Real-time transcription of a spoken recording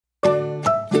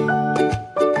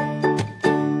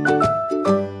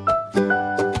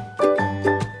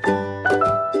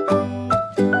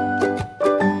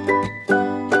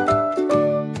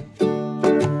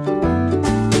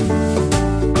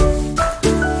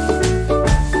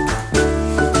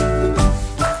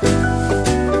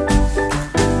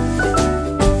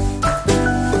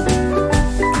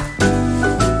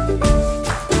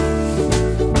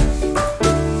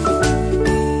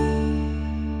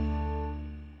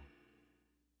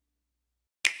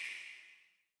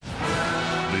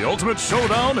The ultimate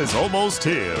showdown is almost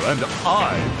here, and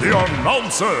I, the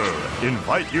announcer,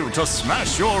 invite you to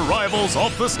smash your rivals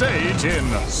off the stage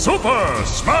in Super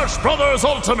Smash Bros.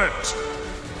 Ultimate!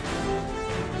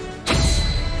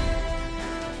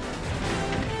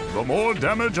 The more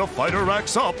damage a fighter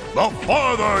racks up, the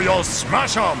farther you'll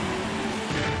smash them!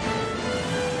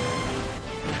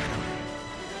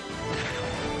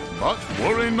 But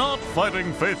worry not,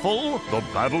 Fighting Faithful. The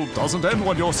battle doesn't end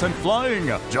when you're sent flying.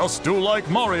 Just do like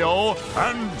Mario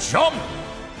and jump!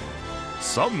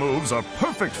 Some moves are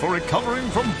perfect for recovering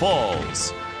from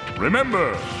falls.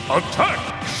 Remember,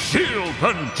 attack, shield,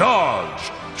 and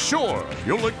dodge! Sure,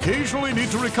 you'll occasionally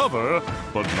need to recover,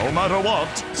 but no matter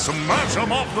what, smash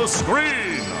them off the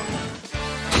screen!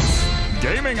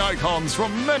 Gaming icons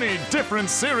from many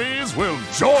different series will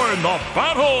join the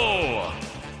battle!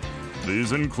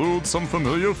 These include some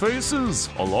familiar faces,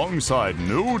 alongside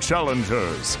new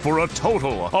challengers, for a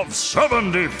total of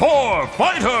 74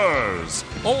 fighters!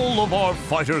 All of our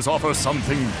fighters offer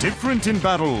something different in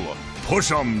battle. Push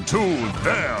them to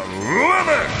their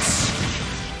limits!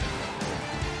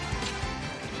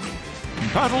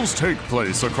 Battles take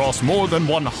place across more than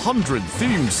 100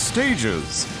 themed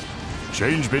stages.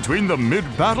 Change between them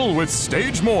mid-battle with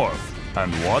Stage Morph,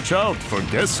 and watch out for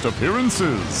guest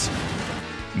appearances.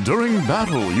 During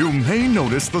battle, you may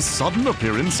notice the sudden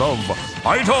appearance of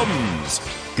items.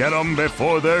 Get them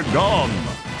before they're gone.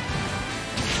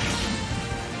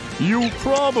 You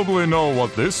probably know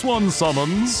what this one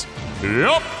summons.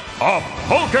 Yup, a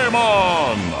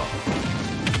Pokémon!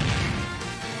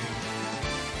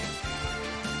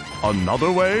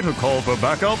 Another way to call for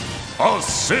backup,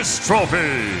 assist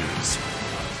trophies.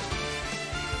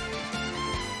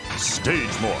 Stage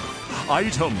Morph,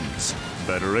 items.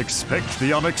 Better expect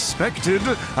the unexpected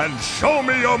and show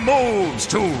me your moves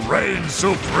to reign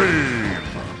supreme!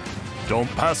 Don't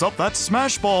pass up that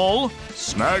smash ball!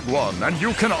 Snag one and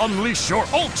you can unleash your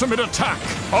ultimate attack!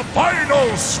 A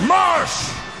final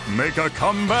smash! Make a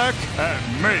comeback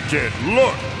and make it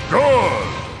look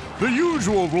good! The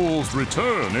usual rules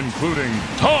return, including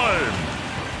time,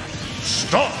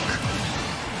 stock,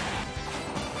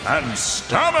 and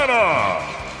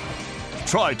stamina!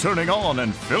 Try turning on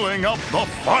and filling up the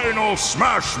Final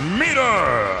Smash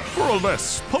meter for a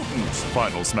less potent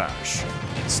Final Smash.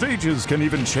 Stages can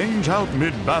even change out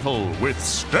mid-battle with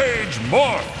Stage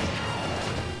Morph.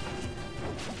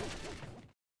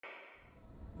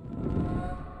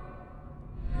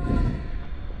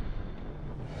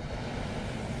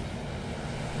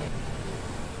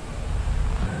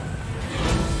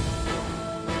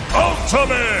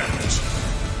 Ultimate!